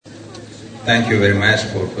Thank you very much,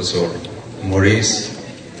 Professor Maurice.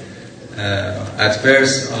 At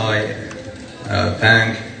first, I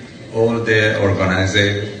thank all the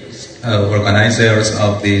organizers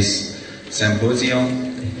of this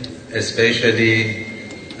symposium, especially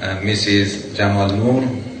Mrs. Jamal Noor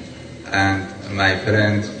and my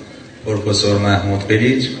friend Professor Mahmoud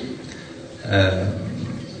Bilij.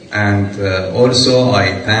 And also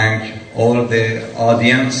I thank all the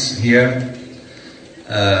audience here.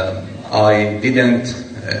 I didn't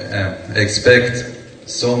expect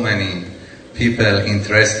so many people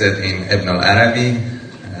interested in Ibn al-Arabi,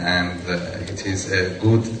 and it is a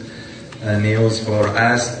good news for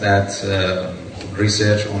us that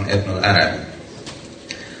research on Ibn al-Arabi.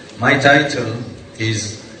 My title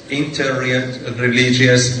is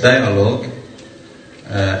Interreligious Dialogue,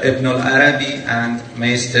 Ibn al-Arabi and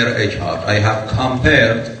Meister Eckhart. I have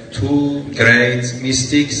compared two great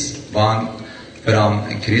mystics, one from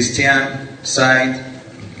Christian side,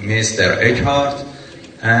 Meister Eckhart,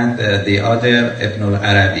 and the other Ibn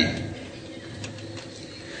al-Arabi.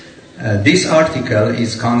 This article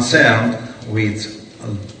is concerned with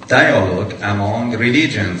dialogue among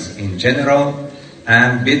religions in general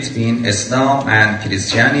and between Islam and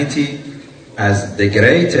Christianity as the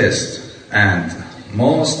greatest and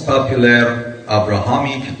most popular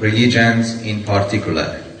Abrahamic religions in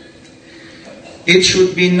particular. It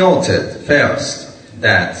should be noted first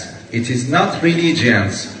that it is not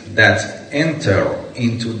religions that enter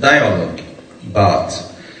into dialogue, but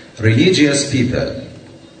religious people.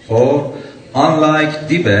 For unlike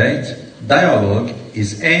debate, dialogue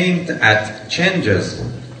is aimed at changes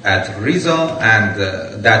that result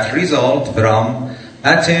from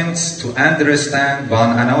attempts to understand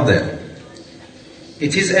one another.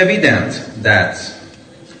 It is evident that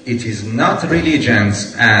it is not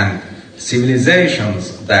religions and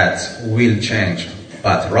civilizations that will change,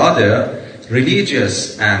 but rather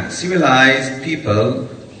religious and civilized people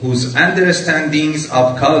whose understandings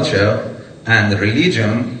of culture and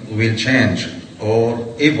religion will change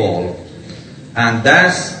or evolve, and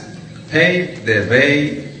thus pave the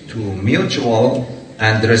way to mutual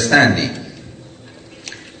understanding.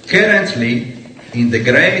 Currently, in the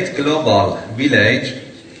great global village,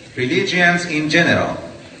 religions in general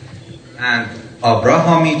and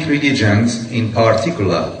Abrahamic religions in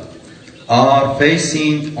particular are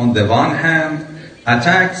facing, on the one hand,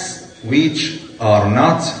 attacks which are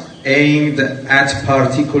not aimed at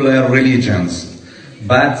particular religions,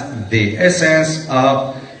 but the essence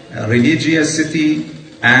of religiosity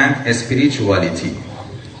and spirituality,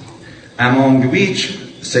 among which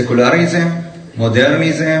secularism,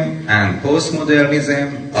 modernism, and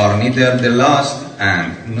postmodernism are neither the last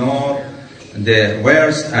and nor the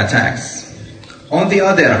worst attacks. On the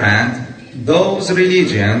other hand, those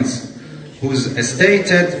religions whose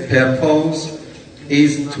stated purpose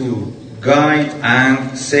is to guide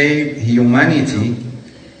and save humanity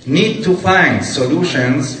need to find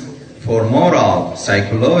solutions for moral,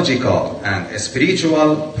 psychological, and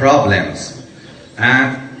spiritual problems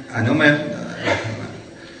and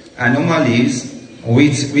anomalies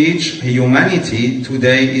with which humanity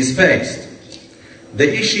today is faced.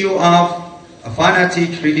 The issue of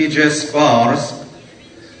fanatic religious wars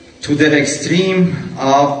to the extreme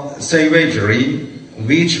of savagery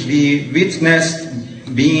which we witnessed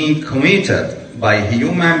being committed by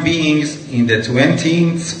human beings in the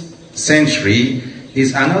 20th century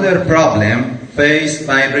is another problem faced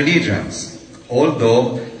by religions,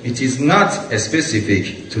 although it is not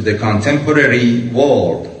specific to the contemporary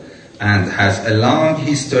world and has a long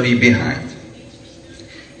history behind.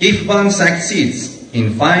 If one succeeds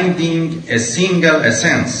in finding a single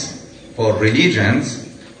essence for religions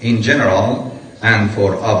in general and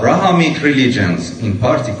for Abrahamic religions in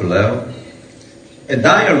particular, a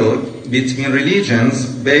dialogue between religions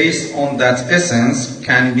based on that essence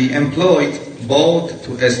can be employed both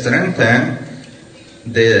to strengthen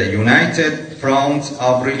the united front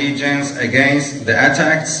of religions against the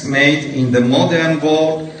attacks made in the modern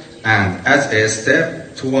world and as a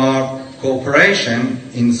step toward cooperation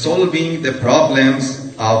in solving the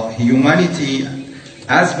problems of humanity,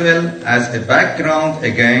 as well as a background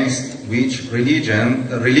against which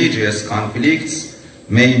religious conflicts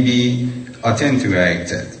may be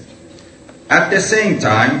attenuated. At the same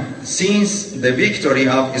time, since the victory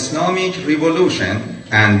of Islamic revolution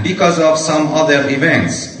and because of some other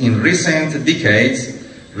events in recent decades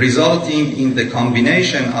resulting in the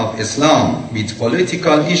combination of Islam with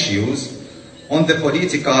political issues on the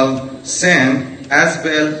political scene as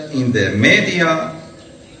well in the media,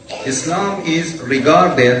 Islam is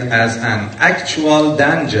regarded as an actual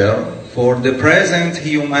danger for the present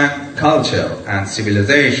human culture and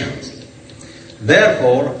civilizations.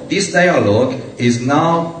 Therefore, this dialogue is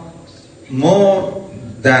now more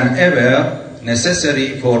than ever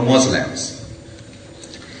necessary for Muslims.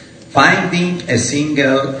 Finding a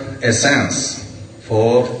single essence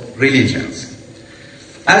for religions.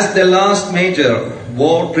 As the last major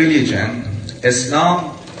world religion,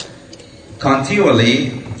 Islam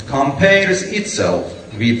continually compares itself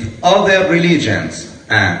with other religions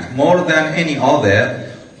and, more than any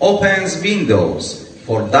other, opens windows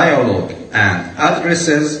for dialogue and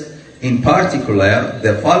addresses in particular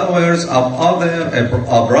the followers of other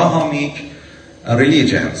Abrahamic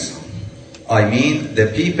religions. I mean the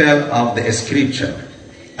people of the scripture,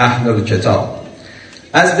 Ahlul Kitab.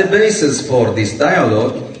 As the basis for this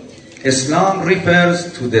dialogue, Islam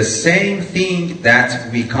refers to the same thing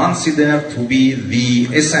that we consider to be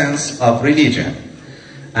the essence of religion.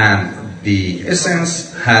 And the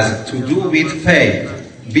essence has to do with faith,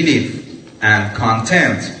 belief, and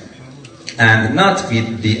content, and not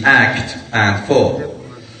with the act and form.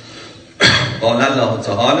 قال الله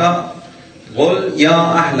تعالى قل يا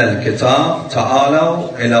أهل الكتاب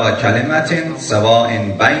تعالوا إلى كلمة سواء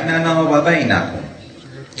بيننا وبينكم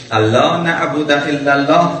ألا نعبد إلا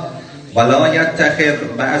الله ولا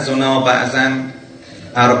يتخذ بعضنا بعضا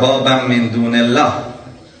أربابا من دون الله.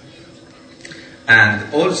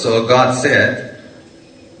 And also God said,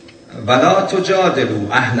 ولا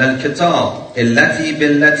تجادلوا أهل الكتاب التي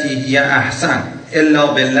بالتي هي أحسن إلا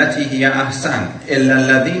بالتي هي أحسن إلا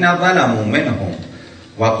الذين ظلموا منهم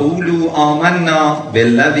وقولوا آمنا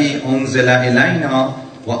بالذي أنزل إلينا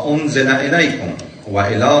وأنزل إليكم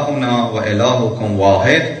وإلهنا وإلهكم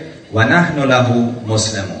واحد ونحن له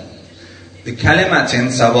مسلمون. The kalimatin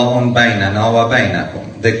sawa'un baynana wa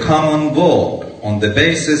baynakum, the common word on the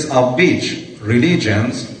basis of which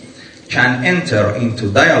religions can enter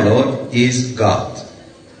into dialogue is God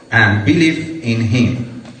and belief in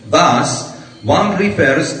Him. Thus, one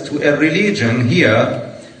refers to a religion here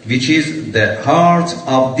which is the heart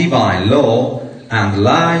of divine law and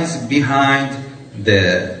lies behind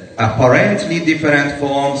the apparently different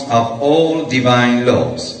forms of all divine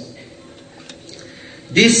laws.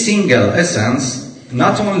 This single essence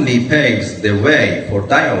not only paves the way for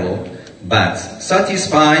dialogue, but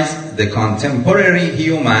satisfies the contemporary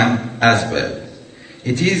human as well.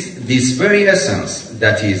 It is this very essence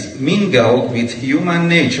that is mingled with human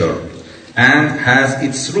nature and has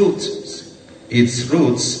its roots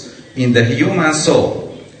in the human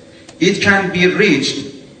soul. It can be reached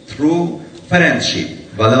through friendship,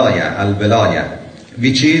 walaya, al-walaya,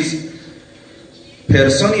 which is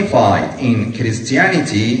personified in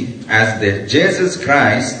Christianity as the Jesus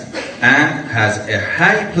Christ and has a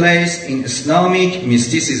high place in Islamic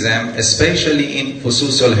mysticism, especially in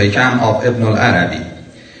Fusus al-Hikam of Ibn al-Arabi.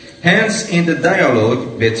 Hence, in the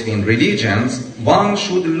dialogue between religions, one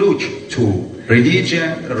should look to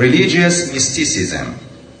religious mysticism.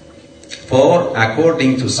 For,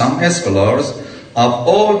 according to some scholars of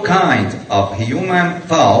all kinds of human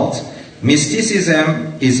thought,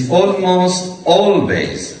 mysticism is almost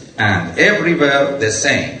always and everywhere the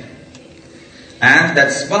same. And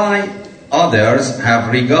that's why others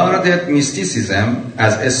have regarded mysticism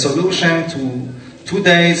as a solution to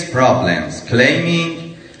today's problems,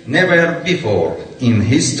 claiming never before in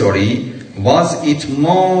history was it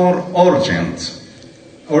more urgent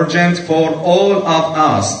for all of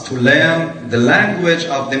us to learn the language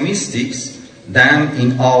of the mystics than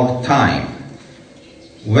in our time,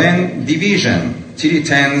 when division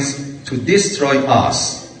threatens to destroy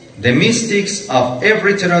us. The mystics of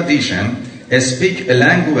every tradition speak a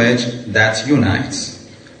language that unites.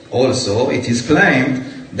 Also, it is claimed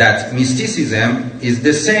that mysticism is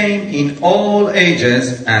the same in all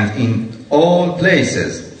ages and in all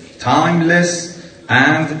places, timeless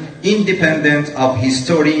and independent of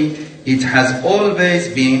history. It has always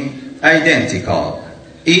been identical.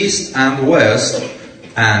 East and West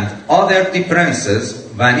and other differences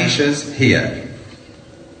vanishes here.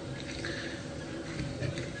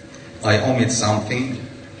 I omit something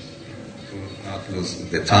to not lose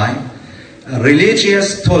the time.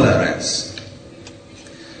 Religious tolerance.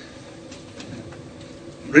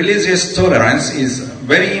 Religious tolerance is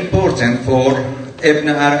very important for Ibn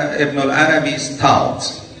al-Arabi's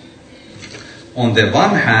thought. On the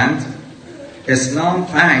one hand, Islam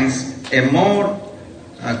finds a more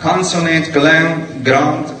consonant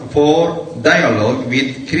ground for dialogue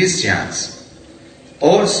with Christians.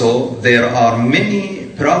 Also, there are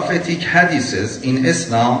many prophetic hadiths in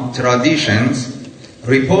Islam traditions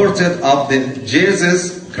reported of the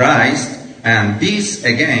Jesus Christ, and this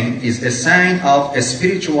again is a sign of a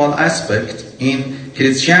spiritual aspect in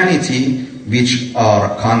Christianity which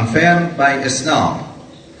are confirmed by Islam.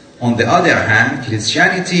 On the other hand,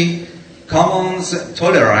 Christianity commands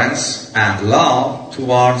tolerance and love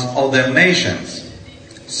towards other nations.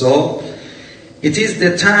 So, it is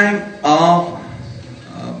the time of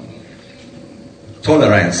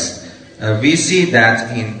tolerance. We see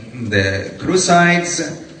that in the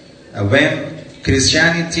Crusades, when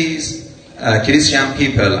Christian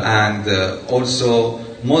people and also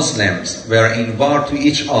Muslims were in war to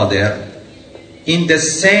each other, in the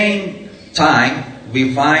same time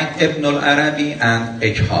we find Ibn al-Arabi and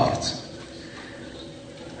Eckhart.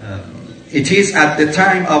 It is at the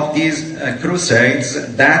time of these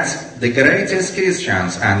crusades that the greatest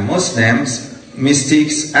Christians and Muslims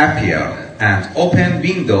mystics appear and open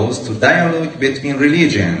windows to dialogue between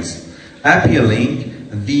religions, appealing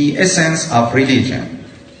the essence of religion.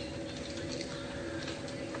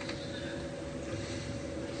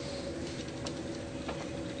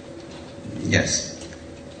 Yes.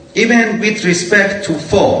 Even with respect to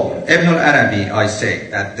form, Ibn al-Arabi, I say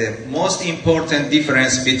that the most important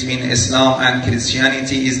difference between Islam and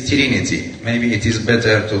Christianity is Trinity. Maybe it is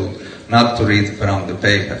better not to read from the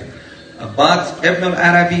paper. But Ibn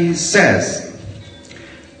al-Arabi says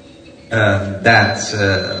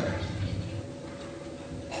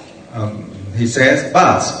he says,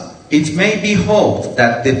 but it may be hoped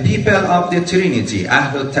that the people of the Trinity,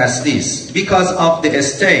 Ahlul Taslis, because of the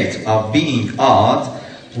state of being odd,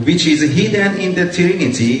 which is hidden in the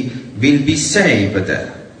Trinity, will be saved.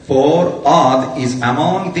 For odd is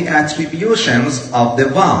among the attributions of the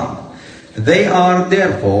One. They are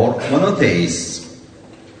therefore monotheists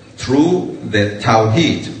through the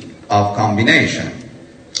Tawheed of combination.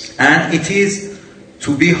 And it is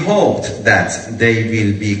to be hoped that they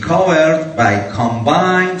will be covered by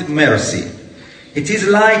combined mercy. It is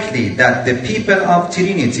likely that the people of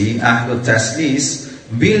Trinity, Ahlul Taslis,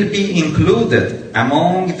 will be included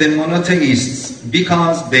among the monotheists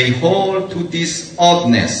because they hold to this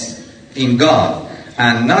oddness in God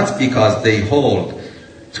and not because they hold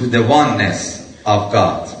to the oneness of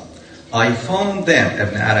God. I found them,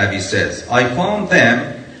 Ibn Arabi says, I found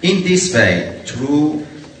them in this way through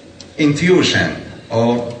intuition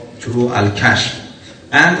or through al-kashf,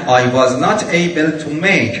 and I was not able to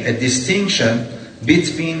make a distinction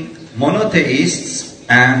between monotheists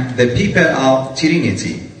and the people of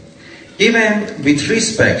Trinity. Even with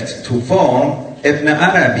respect to form, Ibn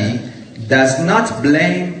Arabi does not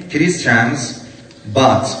blame Christians,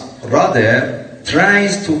 but rather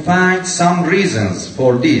tries to find some reasons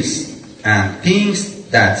for this and thinks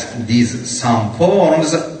that these some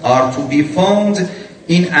forms are to be found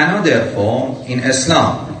in another form in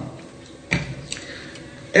Islam.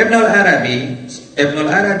 Ibn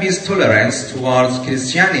al-Arabi's tolerance towards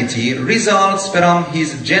Christianity results from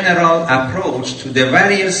his general approach to the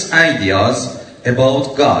various ideas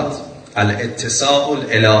about God, al-ittisa'ul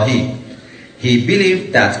ilahi. He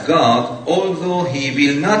believed that God, although he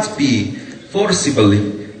will not be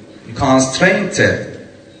forcibly constrained,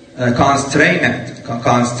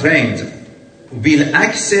 will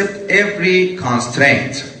accept every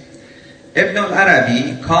constraint. Ibn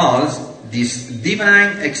al-Arabi calls this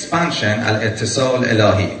divine expansion al-ittisa'ul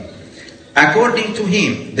ilahi. According to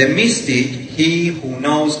him, the mystic, he who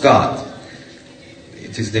knows God,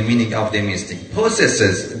 it is the meaning of the mystic,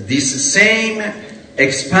 possesses this same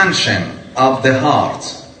expansion of the heart,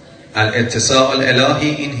 al-ittisa'ul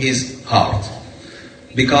ilahi, in his heart,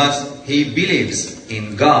 because he believes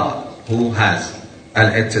in God who has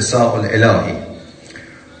al-ittisa'ul ilahi,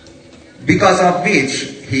 because of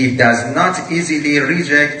which he does not easily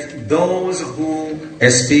reject those who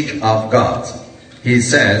speak of God. He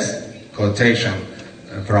says, quotation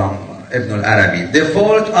from Ibn al-Arabi, the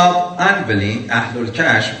folk of unbelieving Ahlul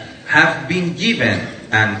Kashf have been given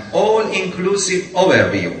an all-inclusive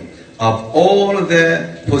overview of all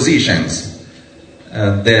the positions,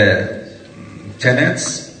 the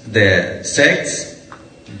tenets, the sects,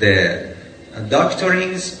 the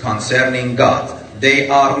doctrines concerning God. They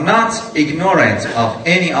are not ignorant of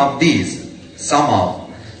any of these. Some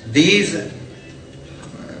of these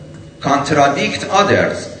contradict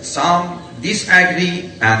others, some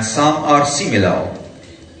disagree, and some are similar.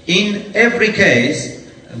 In every case,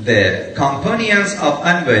 the companions of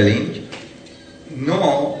unbelieving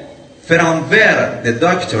know from where the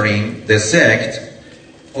doctrine, the sect,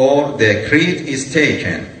 or the creed is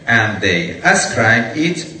taken, and they ascribe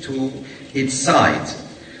it to its side.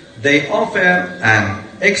 They offer an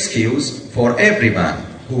excuse for everyone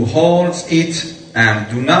who holds it and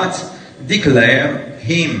do not declare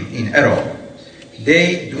him in error.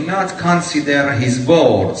 They do not consider his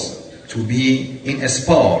words to be in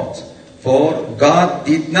sport, for God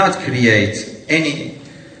did not create any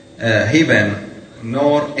heaven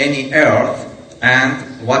nor any earth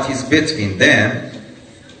and what is between them,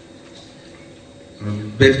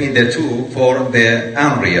 between the two, for the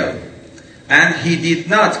unreal. And he did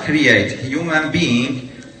not create human being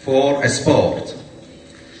for a sport.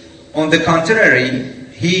 On the contrary,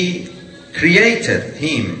 he created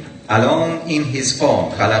him alone in his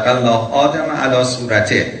form. خلق الله آدم على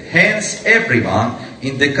صورته. Hence, everyone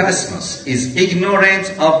in the cosmos is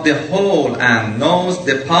ignorant of the whole and knows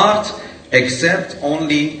the part, except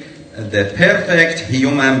only the perfect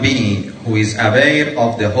human being who is aware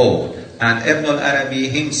of the whole. And Ibn al-Arabi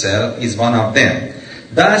himself is one of them.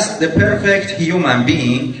 Thus, the perfect human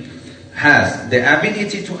being has the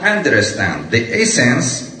ability to understand the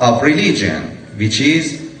essence of religion, which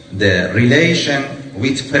is the relation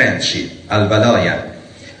with friendship, al-balaya,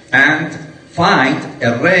 and find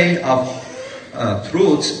a ray of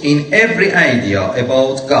truth in every idea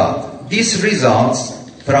about God. This results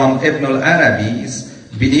from Ibn al-Arabi's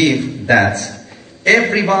belief that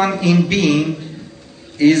everyone in being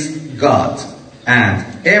is God,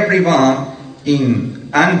 and everyone in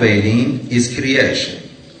unveiling is creation.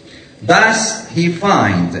 Thus, he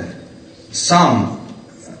finds some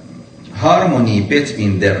harmony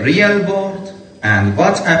between the real world and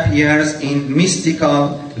what appears in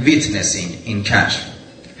mystical witnessing in Kashf.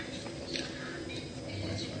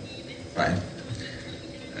 Right?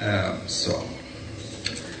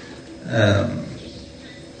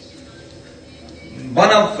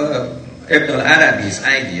 One of Ibn al-Arabi's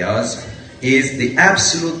ideas is the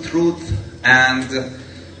absolute truth and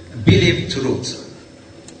believed truth.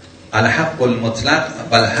 الحق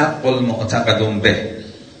المطلق والحق المعتقد به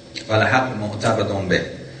والحق المعتقد به.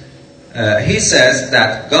 He says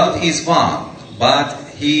that God is one, but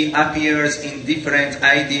he appears in different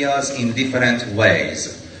ideas in different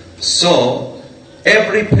ways. So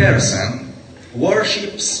every person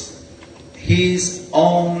worships his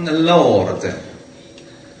own Lord,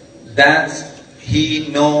 that he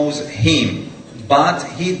knows him, but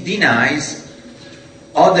he denies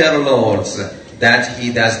other lords that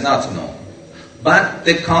he does not know. But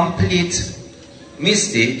the complete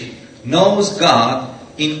mystic knows God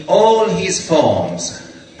in all his forms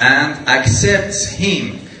and accepts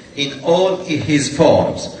him in all his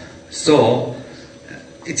forms. So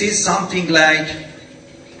it is something like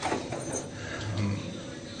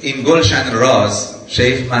in Gulshan Raz,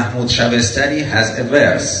 Sheikh Mahmud Shabestari has a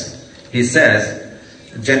verse. He says,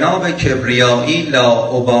 جناب کبریایی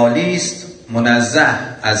لاابالیست منزه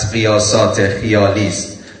از قیاسات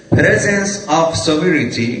خیالیست. Presence of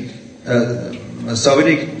sovereignty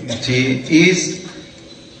is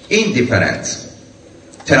indifferent,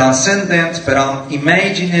 transcendent from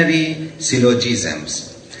imaginary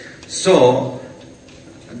syllogisms. So,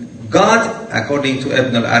 God, according to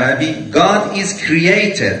Ibn al-Arabi, God is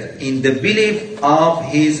created in the belief of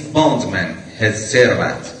his bondman, his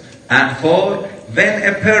servant. And for when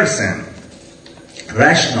a person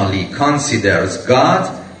rationally considers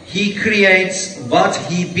God, he creates what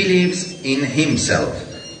he believes in himself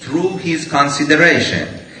through his consideration.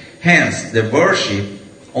 Hence, he worships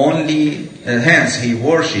only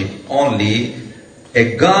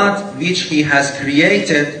a God which he has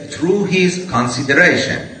created through his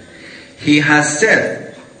consideration. He has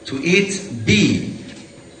said to it, be,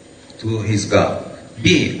 to his God,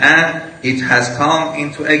 be, and it has come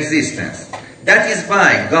into existence. That is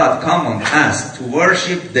why God commanded us to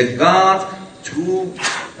worship the God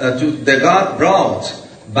the God brought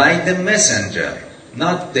by the messenger,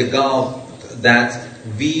 not the God that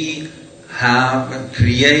we have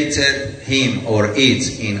created him or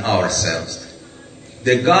it in ourselves.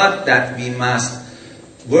 The God that we must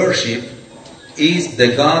worship is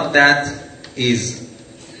the God that is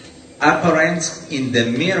apparent in the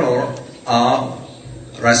mirror of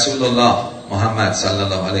Rasulullah Muhammad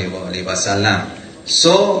sallallahu alayhi wa sallam.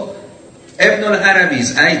 So Ibn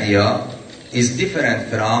al-Arabi's idea is different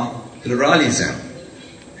from pluralism.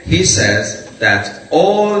 He says that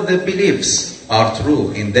all the beliefs are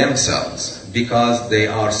true in themselves because they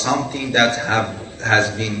are something that have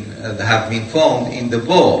been found in the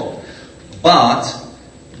world. But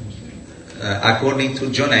according to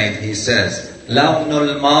Junaid, he says,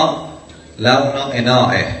 "Lawnul ma, lawnu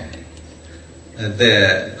ina'eh."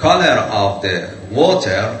 The color of the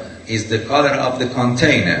water is the color of the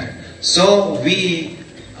container. So we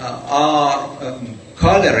are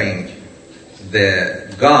coloring the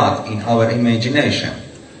God in our imagination.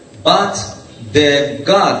 But the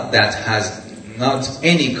God that has not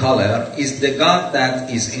any color is the God that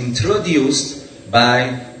is introduced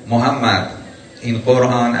by Muhammad in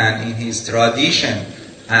Quran and in his tradition.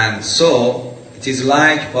 And so it is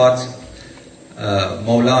like what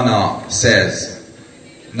Maulana says,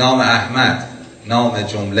 نام احمد نام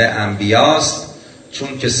جمله انبیاست،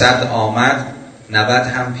 چون که صد آمد 90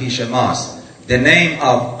 هم پیش ماست. The name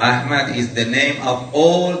of Ahmad is the name of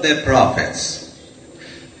all the prophets.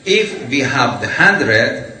 If we have the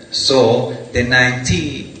 100, so the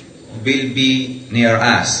 90 will be near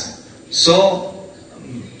us. So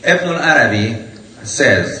Ibn al-Arabi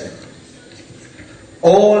says,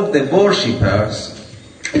 all the worshippers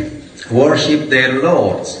worship their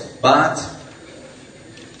lords, but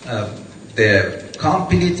the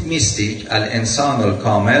complete mystic, Al-Insan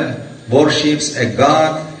al-Kamil, worships a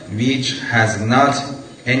God which has not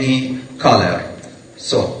any color.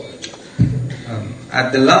 So,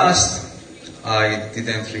 at the last, I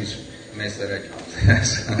didn't reach Mr. Ekram.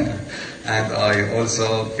 And I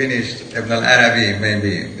also finished Ibn al-Arabi,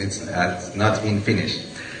 maybe it's not been finished.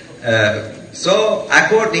 So,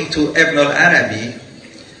 according to Ibn al-Arabi,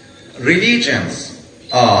 religions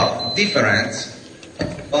are different,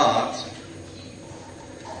 but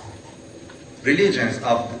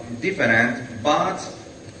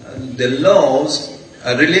the laws,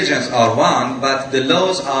 religions are one, but the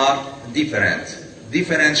laws are different.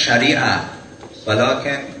 Different sharia,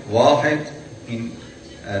 walakin wahid in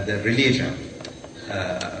the religion.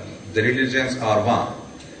 The religions are one.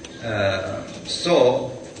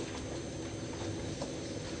 So,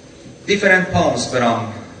 different poems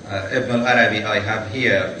from Ibn al-Arabi I have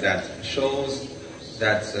here that shows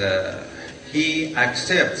that he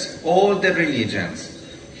accepts all the religions.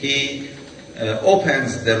 He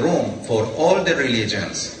opens the room for all the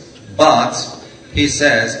religions, but he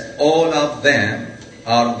says all of them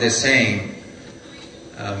are the same.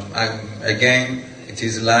 Again, it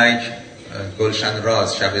is like Gulshan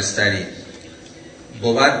Raz Shabestari.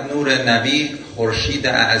 بود نور نبی خورشید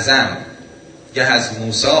اعظم گه از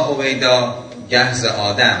موسی هویدا گه ز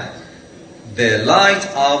آدم. The light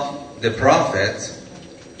of the prophet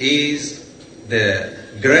is the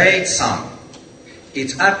great sun.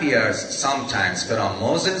 It appears sometimes from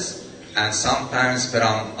Moses and sometimes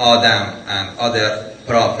from Adam and other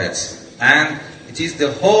prophets. And it is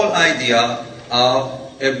the whole idea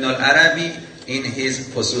of Ibn al-Arabi in his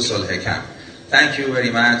Fusus al-Hikam. Thank you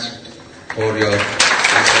very much for your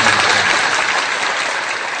attention.